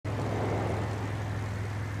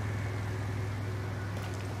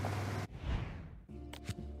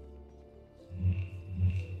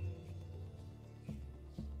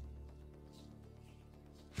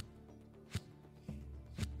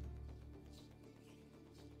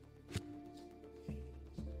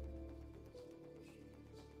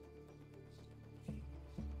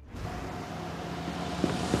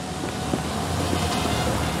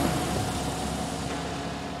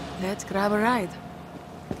Let's grab a ride.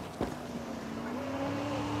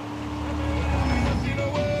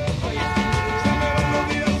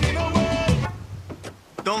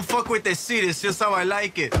 Don't fuck with the seat, it's just how I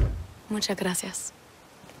like it. Muchas gracias.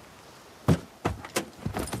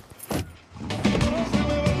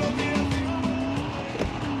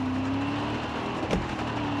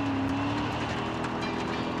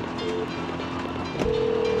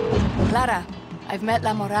 Clara, I've met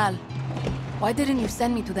La Moral. Why didn't you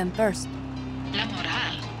send me to them first? La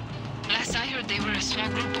Moral? Last I heard, they were a small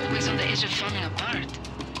group always on the edge of falling apart.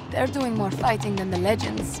 They're doing more fighting than the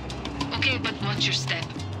Legends. Okay, but what's your step?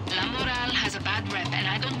 La Moral has a bad rep, and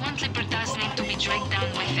I don't want Libertad's name to be dragged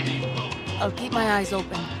down with it. I'll keep my eyes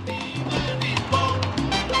open.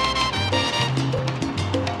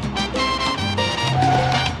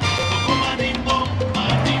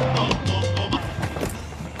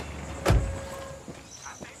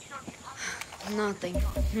 Nothing.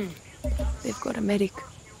 They've got a medic.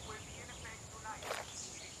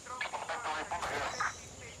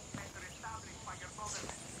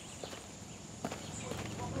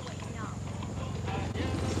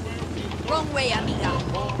 Wrong way, amiga.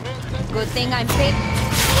 Good thing I'm fit.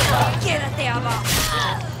 Quédate abajo.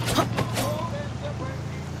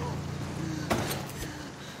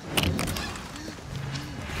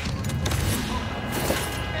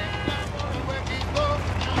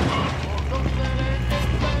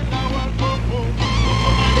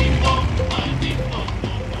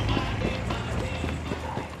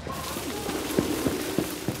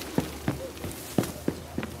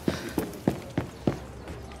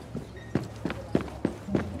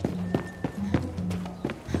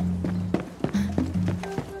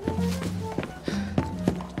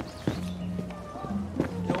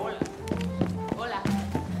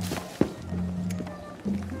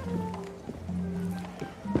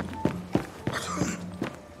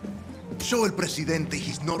 Show el Presidente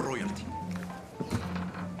he's no royalty.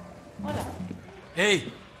 Hey,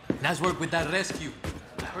 nice work with that rescue.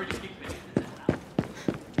 I heard you keep it.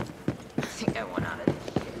 I think I went out of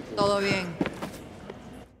it. Todo bien.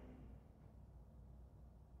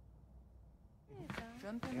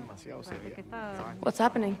 What's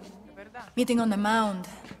happening? Meeting on the mound.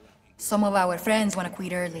 Some of our friends want to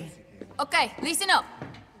quit early. Okay, listen up.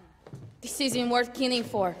 This isn't worth killing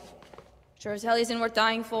for. Sure as hell isn't worth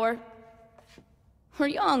dying for. We're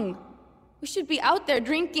young. We should be out there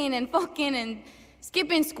drinking and fucking and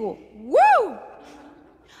skipping school. Woo!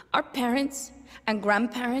 Our parents and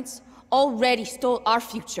grandparents already stole our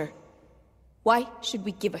future. Why should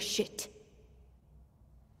we give a shit?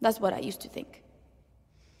 That's what I used to think.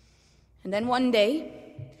 And then one day,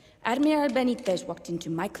 Admiral Benitez walked into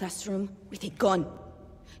my classroom with a gun.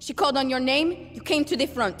 She called on your name, you came to the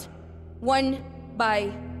front. One by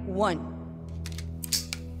one.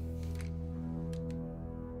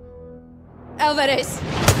 Alvarez,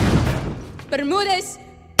 Bermudez,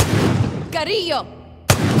 Carrillo.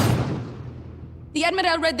 The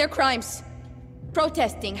Admiral read their crimes.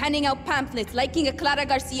 Protesting, handing out pamphlets, liking a Clara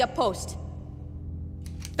Garcia post.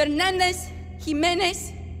 Fernandez,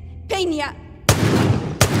 Jimenez, Peña.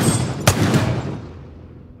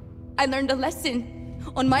 I learned a lesson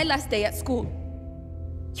on my last day at school.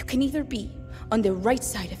 You can either be on the right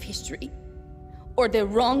side of history or the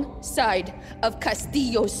wrong side of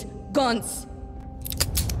Castillo's guns.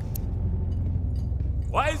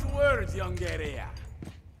 Wise words, young guerrilla.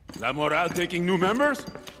 La Moral taking new members?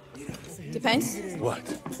 Depends. What?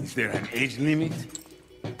 Is there an age limit?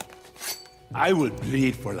 I will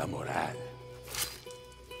plead for La Moral.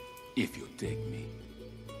 If you take me.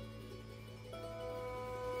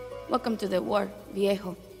 Welcome to the war,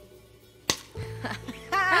 viejo.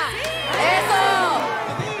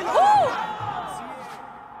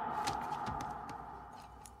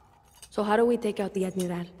 So how do we take out the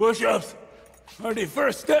Admiral? Push-ups are the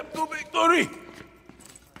first step to victory.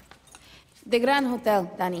 The Grand Hotel,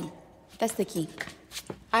 Dani. That's the key.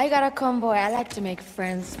 I got a convoy I like to make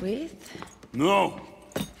friends with. No.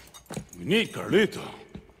 We need Carlito.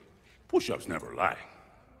 Push-ups never lie.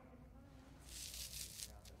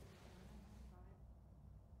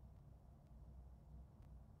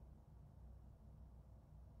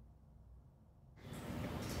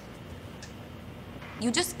 You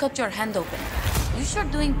just cut your hand open. You sure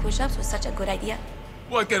doing push-ups was such a good idea?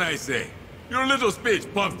 What can I say? Your little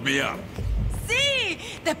speech pumped me up. See!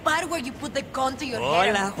 The part where you put the gun to your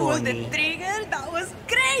head and pull the trigger, that was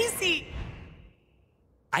crazy!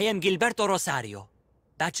 I am Gilberto Rosario,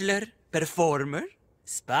 bachelor, performer,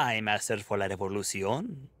 spy master for la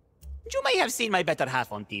revolución. You may have seen my better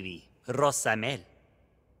half on TV, Rosamel.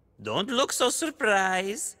 Don't look so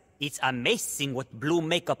surprised. It's amazing what blue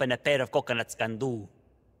makeup and a pair of coconuts can do.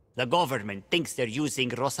 The government thinks they're using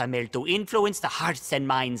Rosamel to influence the hearts and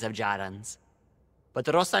minds of Yarans. But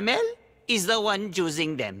Rosamel is the one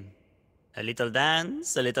choosing them. A little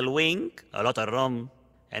dance, a little wink, a lot of rum.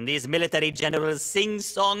 And these military generals sing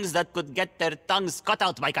songs that could get their tongues cut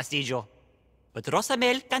out by Castillo. But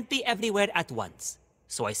Rosamel can't be everywhere at once.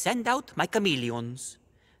 So I send out my chameleons.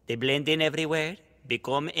 They blend in everywhere,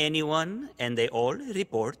 become anyone, and they all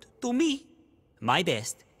report to me. My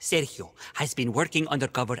best, Sergio, has been working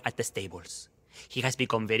undercover at the stables. He has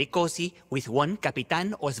become very cozy with one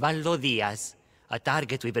Capitan Osvaldo Diaz, a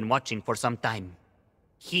target we've been watching for some time.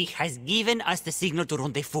 He has given us the signal to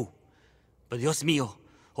rendezvous. But Dios mío,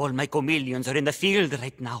 all my chameleons are in the field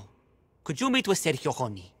right now. Could you meet with Sergio,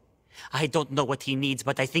 honey? I don't know what he needs,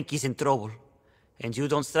 but I think he's in trouble. And you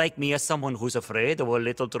don't strike me as someone who's afraid of a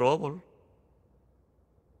little trouble.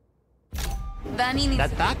 Dani needs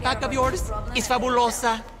That backpack of yours is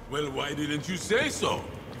fabulosa. Well, why didn't you say so?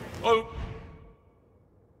 Oh,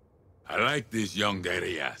 I like these young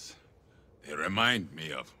guerrillas. They remind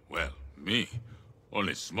me of, well, me,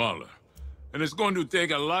 only smaller. And it's going to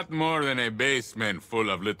take a lot more than a basement full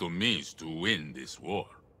of little me's to win this war.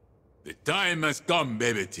 The time has come,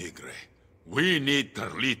 baby tigre. We need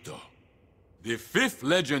Carlito, the 5th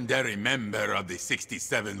legendary member of the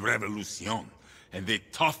 67 Revolution, and the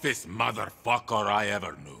toughest motherfucker I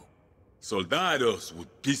ever knew. Soldados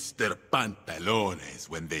would piss their pantalones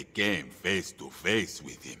when they came face to face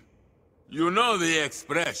with him. You know the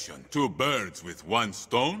expression, 2 birds with 1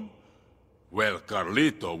 stone? Well,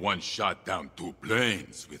 Carlito once shot down 2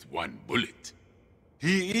 planes with 1 bullet.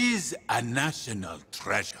 He is a national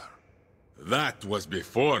treasure. That was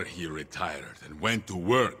before he retired and went to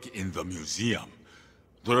work in the museum.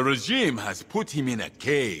 The regime has put him in a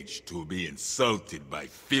cage to be insulted by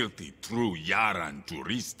filthy true Yaran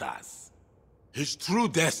turistas. His true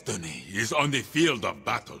destiny is on the field of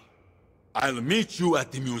battle. I'll meet you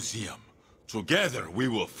at the museum. Together we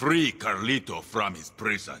will free Carlito from his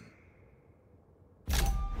prison.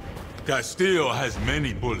 Castillo has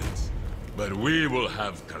many bullets, but we will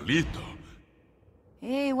have Carlito.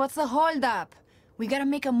 Hey, what's the holdup? We gotta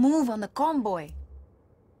make a move on the convoy.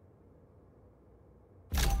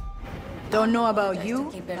 Don't know about you,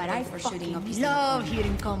 but I fucking love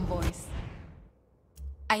hearing convoys.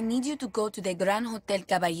 I need you to go to the Gran Hotel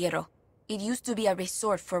Caballero. It used to be a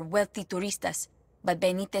resort for wealthy turistas, but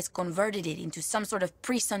Benitez converted it into some sort of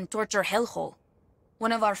prison torture hellhole.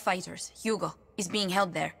 One of our fighters, Hugo, is being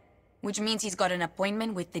held there, which means he's got an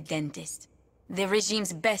appointment with the dentist, the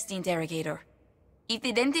regime's best interrogator. If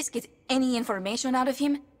the dentist gets any information out of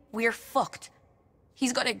him, we're fucked.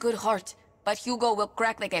 He's got a good heart, but Hugo will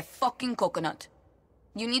crack like a fucking coconut.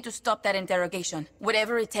 You need to stop that interrogation,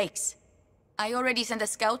 whatever it takes. I already sent a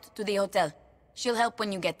scout to the hotel. She'll help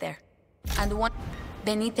when you get there. And one...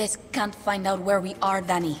 Benitez can't find out where we are,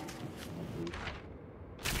 Dani.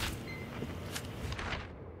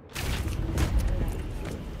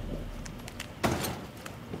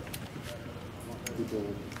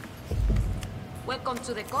 Welcome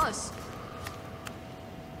to the cause.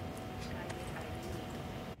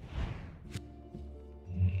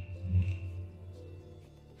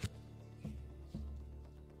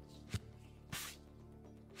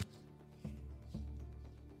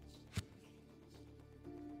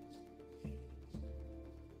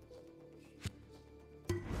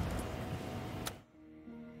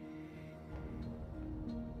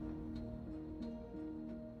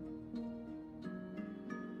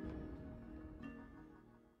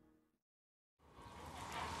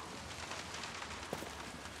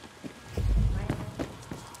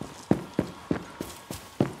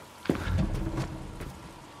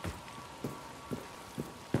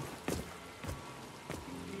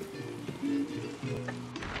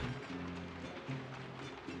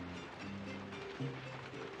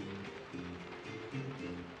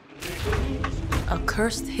 A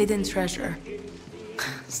cursed hidden treasure.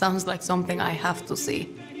 Sounds like something I have to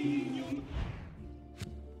see.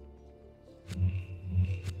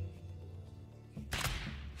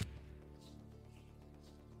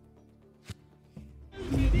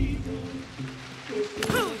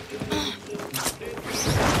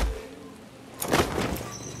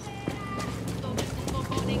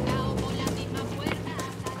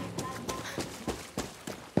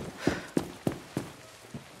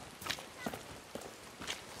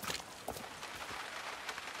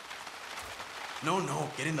 No,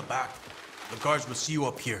 get in the back. The guards will see you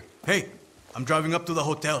up here. Hey, I'm driving up to the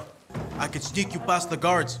hotel. I could sneak you past the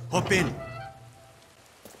guards. Hop in.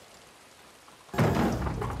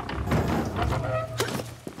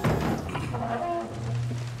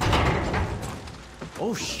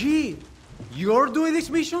 Oh shit! You're doing this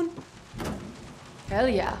mission? Hell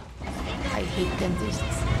yeah. I hate dentists.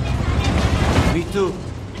 Me too.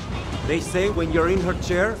 They say when you're in her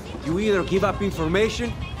chair, you either give up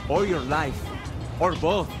information or your life. Or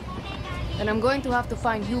both. Then I'm going to have to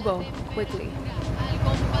find Hugo, quickly.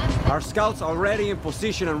 Our scouts are already in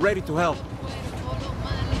position and ready to help.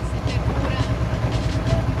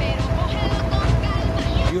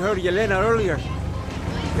 You heard Yelena earlier.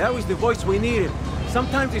 That was the voice we needed.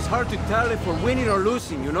 Sometimes it's hard to tell if we're winning or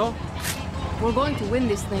losing, you know? We're going to win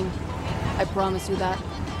this thing. I promise you that.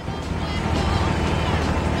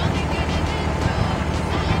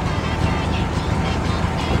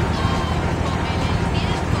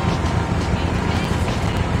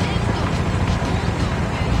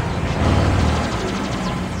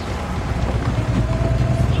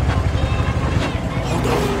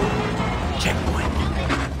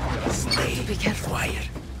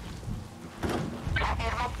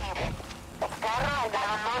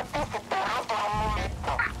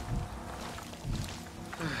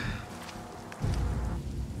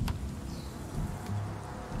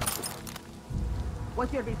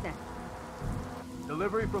 What's your business?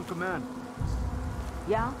 Delivery from command.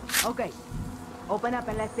 Yeah? Okay. Open up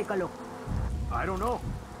and let's take a look. I don't know.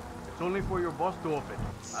 It's only for your boss to open.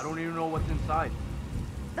 I don't even know what's inside.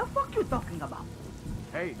 The fuck you talking about?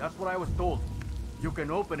 Hey, that's what I was told. You can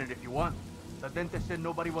open it if you want. The dentist said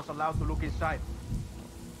nobody was allowed to look inside.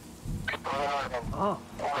 Oh,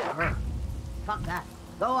 her. Fuck that.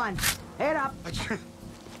 Go on. Head up.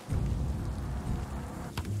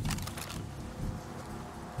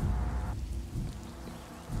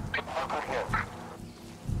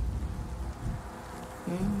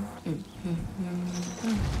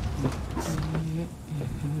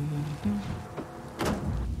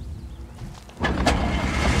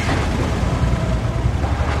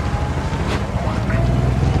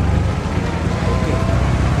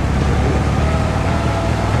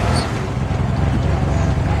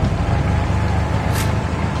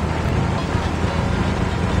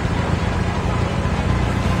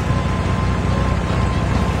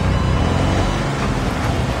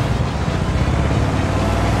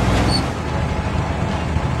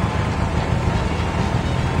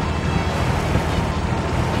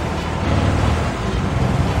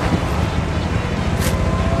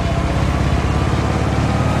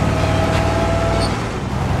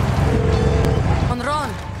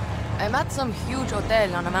 Some huge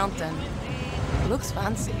hotel on a mountain. Looks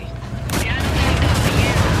fancy. Since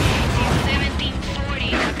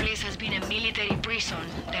 1740, the place has been a military prison,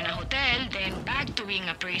 then a hotel, then back to being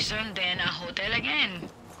a prison, then a hotel again.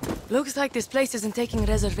 Looks like this place isn't taking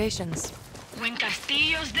reservations. When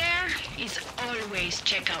Castillo's there, it's always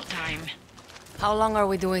checkout time. How long are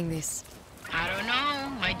we doing this? I don't know.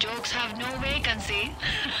 My jokes have no vacancy.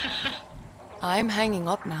 I'm hanging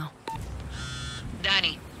up now.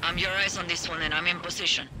 Dani, I'm your eyes on this one and I'm in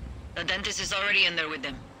position. The dentist is already in there with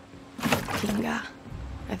them. Kinga.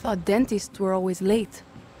 I thought dentists were always late.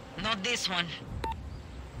 Not this one.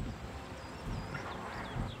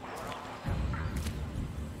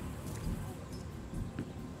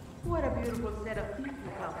 What a beautiful set of teeth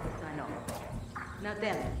you have, Gonzalo. Now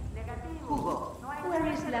tell me, Hugo, where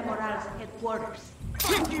is La Moral's headquarters?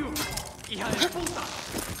 Thank you! ¡Hija de puta!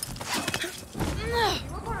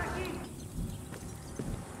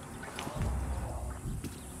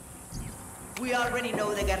 We already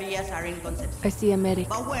know the guerrillas are in Concepcion. I see a medic.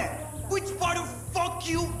 But where? Which part of fuck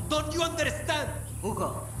you don't you understand?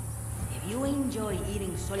 Hugo, if you enjoy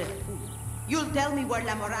eating solid food, you'll tell me where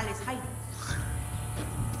La Moral is hiding.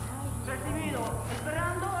 Recibido.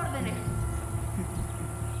 Esperando órdenes.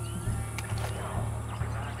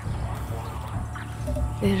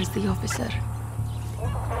 There's the officer.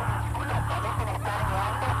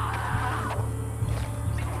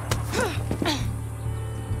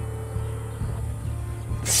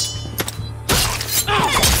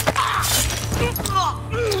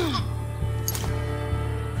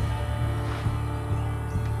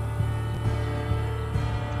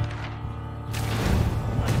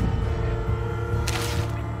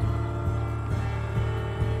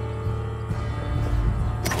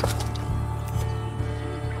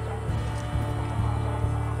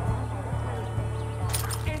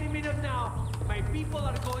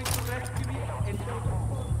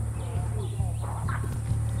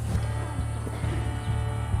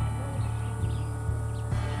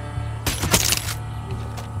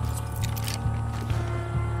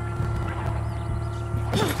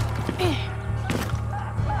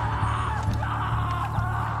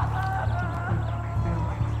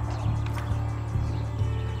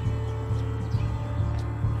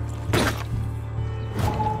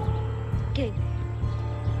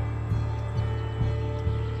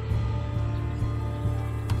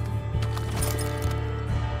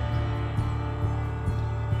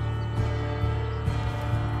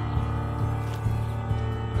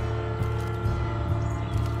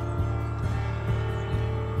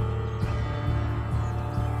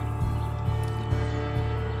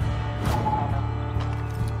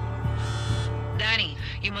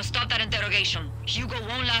 interrogation. Hugo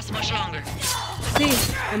won't last much longer.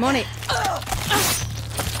 See, I'm on it.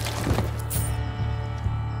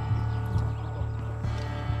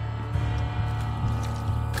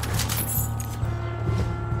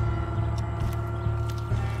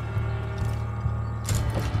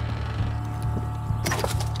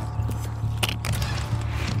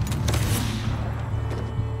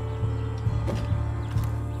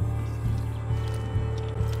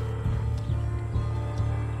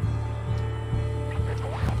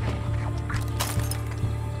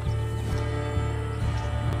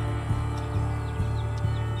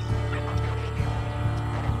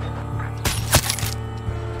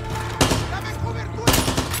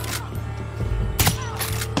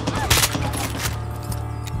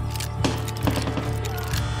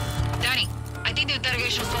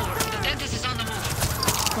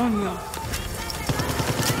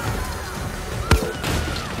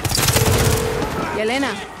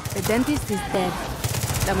 Yelena, the dentist is dead.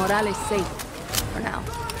 La Moral is safe. For now.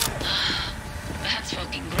 That's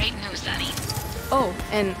fucking great news, Dani. Oh,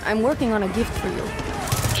 and I'm working on a gift for you.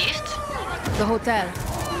 Gift? The hotel.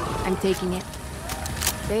 I'm taking it.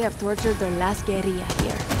 They have tortured their last guerrilla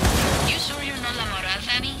here. You sure you're not La Moral,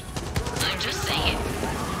 Dani? I'm just saying.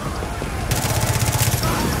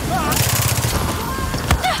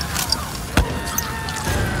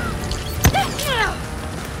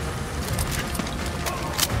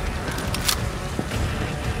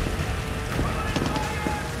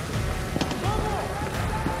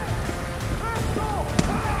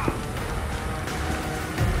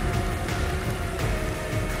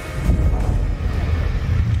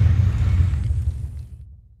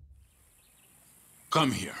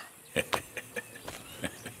 Come here.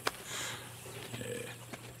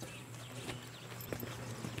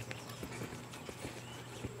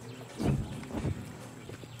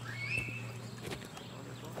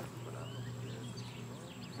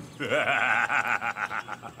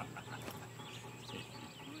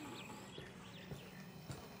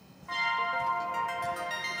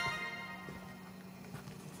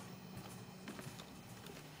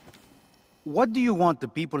 What do you want the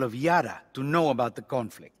people of Yara to know about the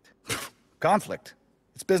conflict? Conflict?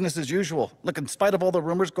 It's business as usual. Look, in spite of all the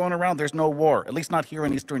rumors going around, there's no war. At least not here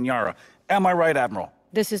in Eastern Yara. Am I right, Admiral?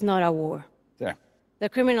 This is not a war. There. The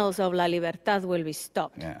criminals of La Libertad will be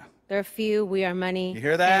stopped. Yeah. They're few, we are many. You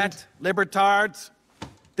hear that? Libertards?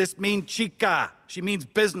 This means chica. She means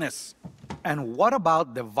business. And what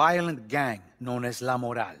about the violent gang known as La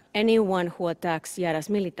Moral? Anyone who attacks Yara's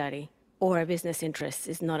military or a business interests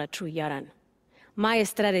is not a true Yaran. My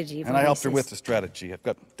strategy... And I helped her with the strategy. I've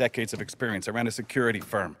got decades of experience. I ran a security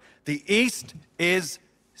firm. The East is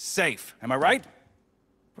safe. Am I right?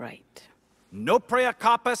 Right. No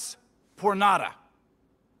preocupas por nada.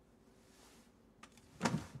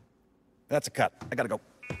 That's a cut. I gotta go.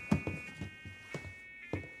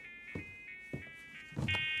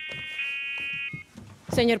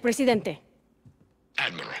 Señor Presidente.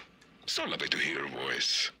 Admiral, so lovely to hear your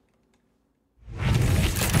voice.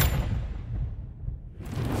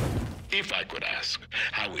 If I could ask,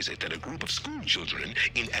 how is it that a group of school children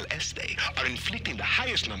in El Este are inflicting the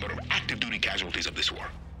highest number of active duty casualties of this war?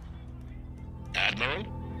 Admiral?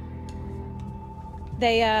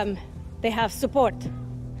 They have support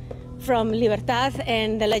from Libertad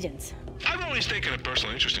and the Legends. I've always taken a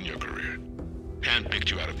personal interest in your career.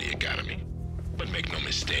 Handpicked you out of the academy. But make no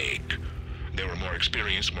mistake, there were more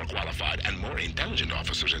experienced, more qualified, and more intelligent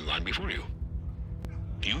officers in line before you.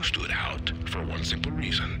 You stood out for one simple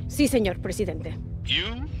reason. Sí, señor Presidente.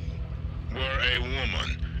 You were a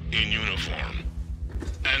woman in uniform.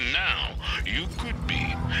 And now, you could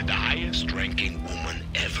be the highest-ranking woman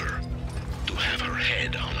ever to have her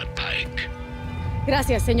head on a pike.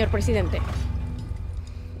 Gracias, señor Presidente.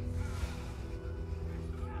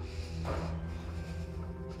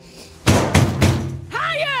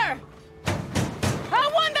 Higher!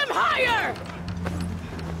 I want them higher!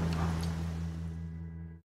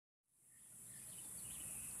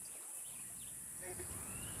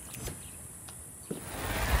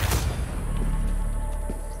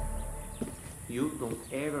 You don't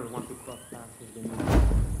ever want to cross paths with the new.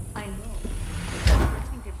 I know. I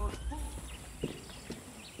think they both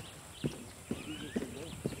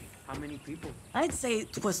How many people? I'd say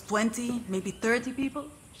it was 20, maybe 30 people.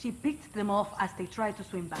 She picked them off as they tried to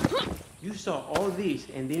swim back. You saw all this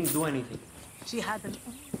and didn't do anything. She had them